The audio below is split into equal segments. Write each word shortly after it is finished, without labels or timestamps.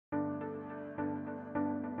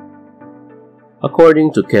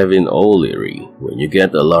According to Kevin O'Leary, when you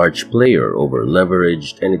get a large player over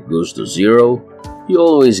leveraged and it goes to zero, you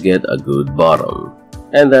always get a good bottom.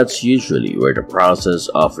 And that's usually where the process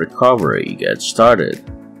of recovery gets started.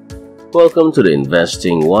 Welcome to the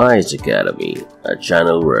Investing Wise Academy, a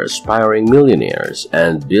channel where aspiring millionaires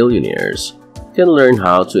and billionaires can learn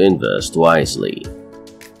how to invest wisely.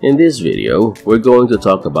 In this video, we're going to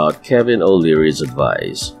talk about Kevin O'Leary's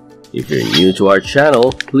advice. If you're new to our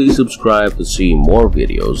channel, please subscribe to see more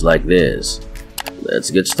videos like this. Let's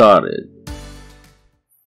get started.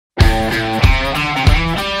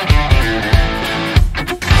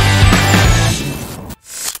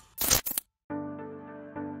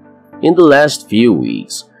 In the last few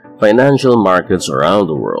weeks, financial markets around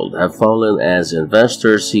the world have fallen as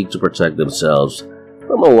investors seek to protect themselves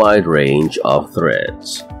from a wide range of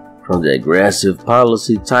threats. From the aggressive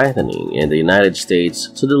policy tightening in the United States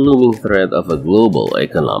to the looming threat of a global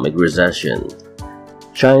economic recession.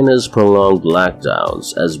 China's prolonged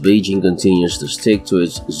lockdowns, as Beijing continues to stick to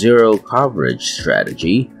its zero coverage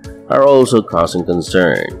strategy, are also causing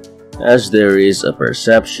concern, as there is a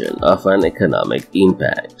perception of an economic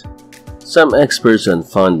impact. Some experts and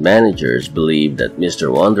fund managers believe that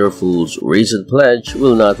Mr. Wonderful's recent pledge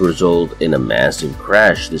will not result in a massive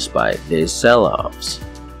crash despite these sell-offs.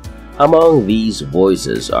 Among these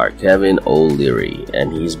voices are Kevin O'Leary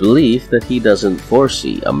and his belief that he doesn't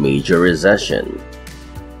foresee a major recession.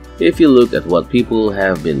 If you look at what people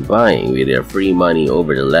have been buying with their free money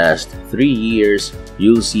over the last 3 years,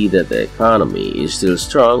 you'll see that the economy is still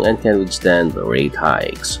strong and can withstand the rate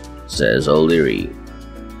hikes, says O'Leary.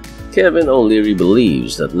 Kevin O'Leary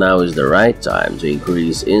believes that now is the right time to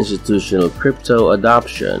increase institutional crypto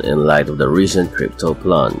adoption in light of the recent crypto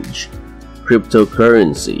plunge.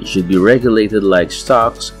 Cryptocurrency should be regulated like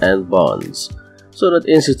stocks and bonds, so that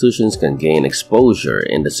institutions can gain exposure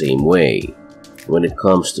in the same way. When it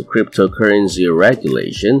comes to cryptocurrency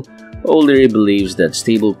regulation, O'Leary believes that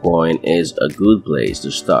stablecoin is a good place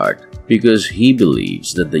to start because he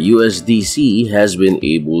believes that the USDC has been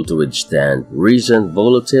able to withstand recent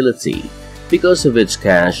volatility because of its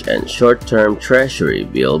cash and short-term treasury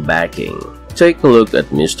bill backing. Take a look at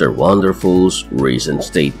Mr. Wonderful's recent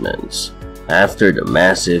statements. After the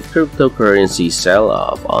massive cryptocurrency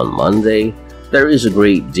sell-off on Monday, there is a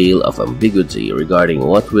great deal of ambiguity regarding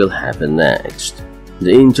what will happen next.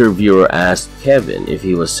 The interviewer asked Kevin if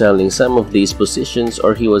he was selling some of these positions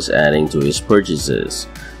or he was adding to his purchases,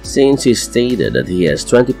 since he stated that he has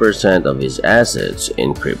 20% of his assets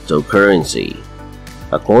in cryptocurrency.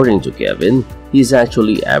 According to Kevin, he's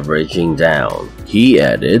actually averaging down. He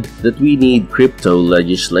added that we need crypto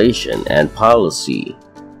legislation and policy.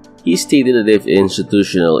 He stated that if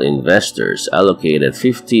institutional investors allocated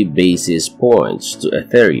 50 basis points to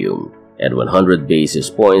Ethereum and 100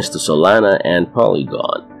 basis points to Solana and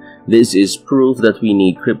Polygon, this is proof that we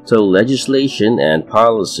need crypto legislation and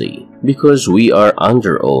policy because we are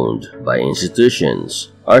under-owned by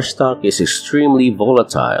institutions. Our stock is extremely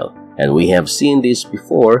volatile, and we have seen this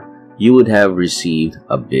before. You would have received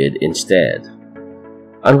a bid instead.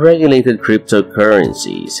 Unregulated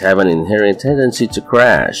cryptocurrencies have an inherent tendency to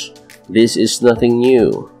crash. This is nothing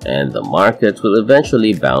new, and the market will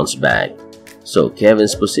eventually bounce back. So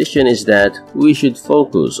Kevin's position is that we should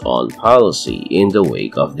focus on policy in the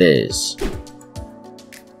wake of this.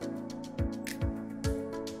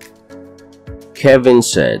 Kevin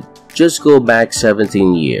said, just go back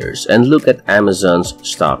 17 years and look at Amazon's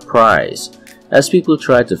stock price. As people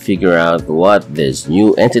try to figure out what this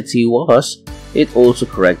new entity was, it also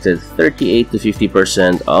corrected 38 to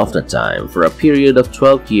 50% of the time for a period of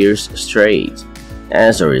 12 years straight.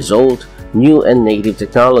 As a result, new and native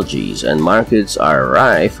technologies and markets are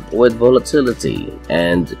rife with volatility,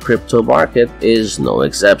 and the crypto market is no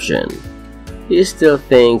exception. He still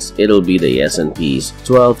thinks it'll be the S&P's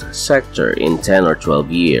 12th sector in 10 or 12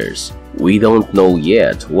 years. We don't know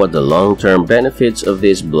yet what the long-term benefits of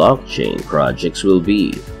these blockchain projects will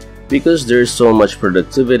be, because there's so much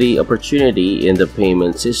productivity opportunity in the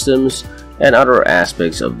payment systems and other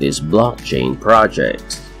aspects of these blockchain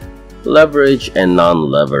projects. Leverage and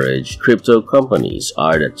non-leveraged crypto companies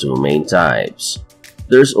are the two main types.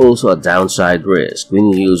 There's also a downside risk when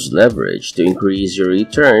you use leverage to increase your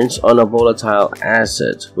returns on a volatile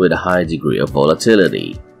asset with a high degree of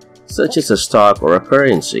volatility, such as a stock or a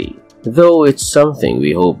currency. Though it's something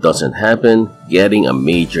we hope doesn't happen, getting a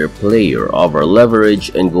major player over leverage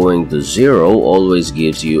and going to zero always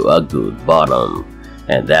gives you a good bottom.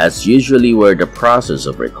 And that's usually where the process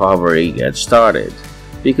of recovery gets started,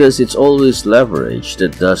 because it's always leverage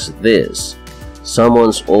that does this.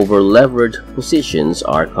 Someone's over-levered positions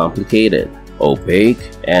are complicated.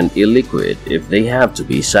 opaque, and illiquid if they have to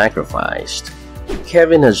be sacrificed.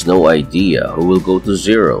 Kevin has no idea who will go to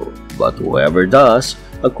zero, but whoever does,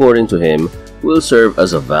 according to him, will serve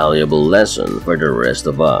as a valuable lesson for the rest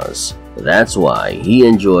of us. That's why he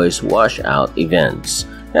enjoys washout events,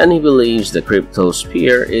 and he believes the crypto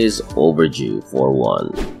sphere is overdue for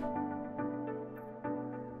one.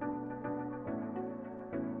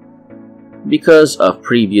 Because of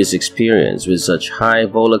previous experience with such high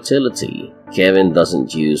volatility, Kevin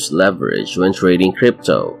doesn't use leverage when trading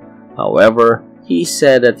crypto. However, he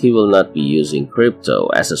said that he will not be using crypto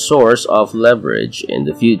as a source of leverage in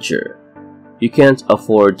the future. You can't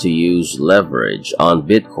afford to use leverage on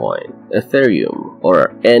Bitcoin, Ethereum,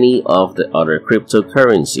 or any of the other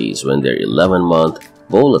cryptocurrencies when their 11-month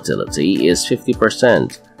volatility is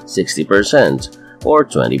 50%, 60%, or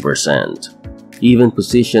 20%. Even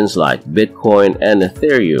positions like Bitcoin and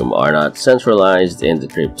Ethereum are not centralized in the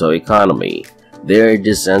crypto economy. They're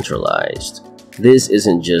decentralized. This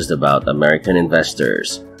isn't just about American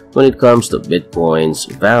investors. When it comes to Bitcoin's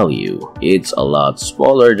value, it's a lot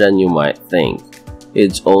smaller than you might think.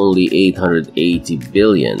 It's only 880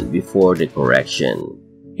 billion before the correction.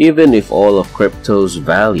 Even if all of crypto's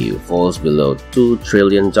value falls below $2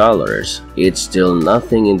 trillion, it's still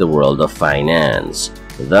nothing in the world of finance.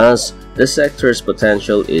 Thus, the sector's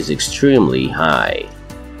potential is extremely high.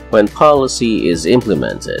 When policy is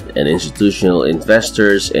implemented and institutional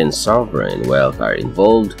investors and sovereign wealth are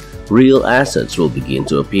involved, real assets will begin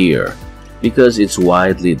to appear. Because it's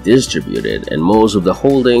widely distributed and most of the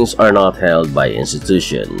holdings are not held by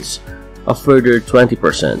institutions. A further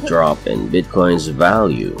 20% drop in Bitcoin's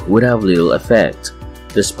value would have little effect.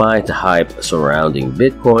 Despite the hype surrounding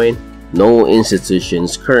Bitcoin, no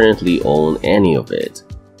institutions currently own any of it.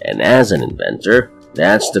 And as an inventor,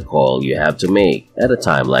 that's the call you have to make at a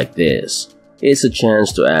time like this. It's a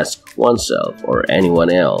chance to ask oneself or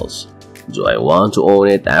anyone else, do I want to own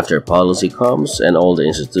it after policy comes and all the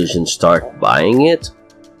institutions start buying it?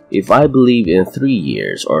 If I believe in 3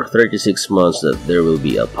 years or 36 months that there will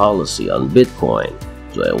be a policy on Bitcoin,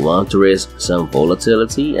 do I want to risk some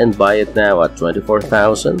volatility and buy it now at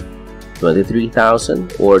 24,000,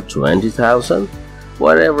 23,000, or 20,000?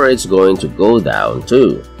 Whatever it's going to go down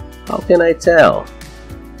to. How can I tell?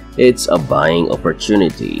 It's a buying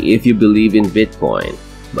opportunity if you believe in Bitcoin,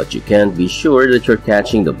 but you can't be sure that you're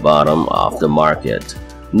catching the bottom of the market.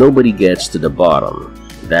 Nobody gets to the bottom.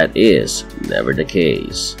 That is never the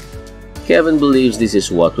case. Kevin believes this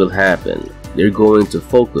is what will happen. They're going to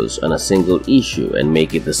focus on a single issue and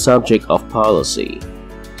make it the subject of policy.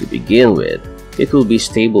 To begin with, it will be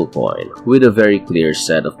stablecoin with a very clear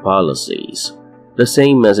set of policies. The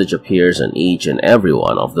same message appears on each and every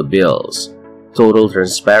one of the bills. Total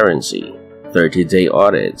transparency, 30-day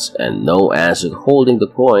audits, and no asset holding the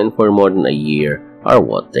coin for more than a year are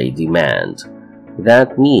what they demand.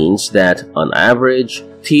 That means that, on average,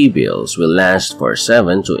 T-bills will last for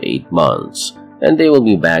 7 to 8 months, and they will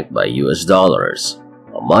be backed by US dollars.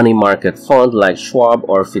 A money market fund like Schwab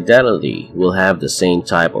or Fidelity will have the same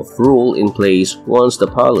type of rule in place once the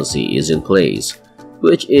policy is in place,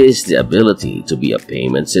 which is the ability to be a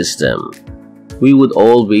payment system. We would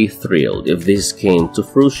all be thrilled if this came to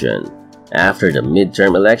fruition. After the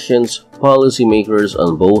midterm elections, policymakers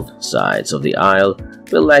on both sides of the aisle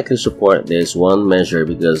will likely support this one measure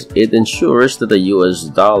because it ensures that the US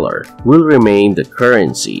dollar will remain the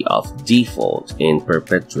currency of default in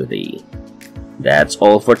perpetuity. That's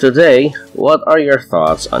all for today. What are your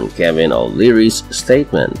thoughts on Kevin O'Leary's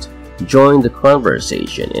statement? Join the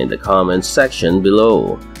conversation in the comments section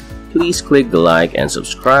below. Please click the like and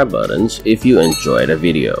subscribe buttons if you enjoyed the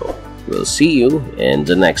video. We'll see you in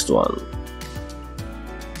the next one.